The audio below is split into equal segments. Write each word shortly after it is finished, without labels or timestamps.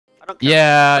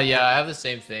Yeah, yeah, I have the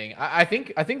same thing. I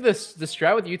think this the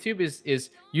strat with YouTube is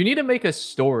you need to make a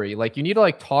story. Like you need to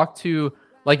like talk to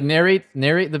like narrate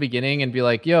the beginning and be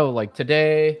like, yo, like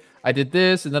today I did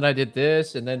this and then I did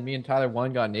this and then me and Tyler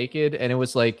 1 got naked and it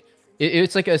was like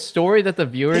it's like a story that the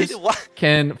viewers What?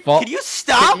 can Can you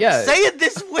stop yeah. saying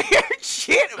this weird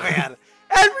shit, man?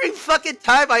 Every fucking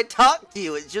time I talk to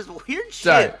you, it's just weird shit.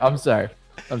 Sorry, I'm sorry.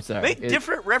 I'm sorry. Make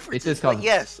different references. It just But comes.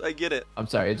 yes, I get it. I'm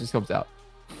sorry. It just comes out.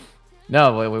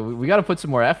 No, we got to put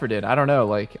some more effort in. I don't know.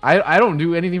 Like I don't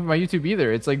do anything for my YouTube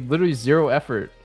either. It's like literally zero effort.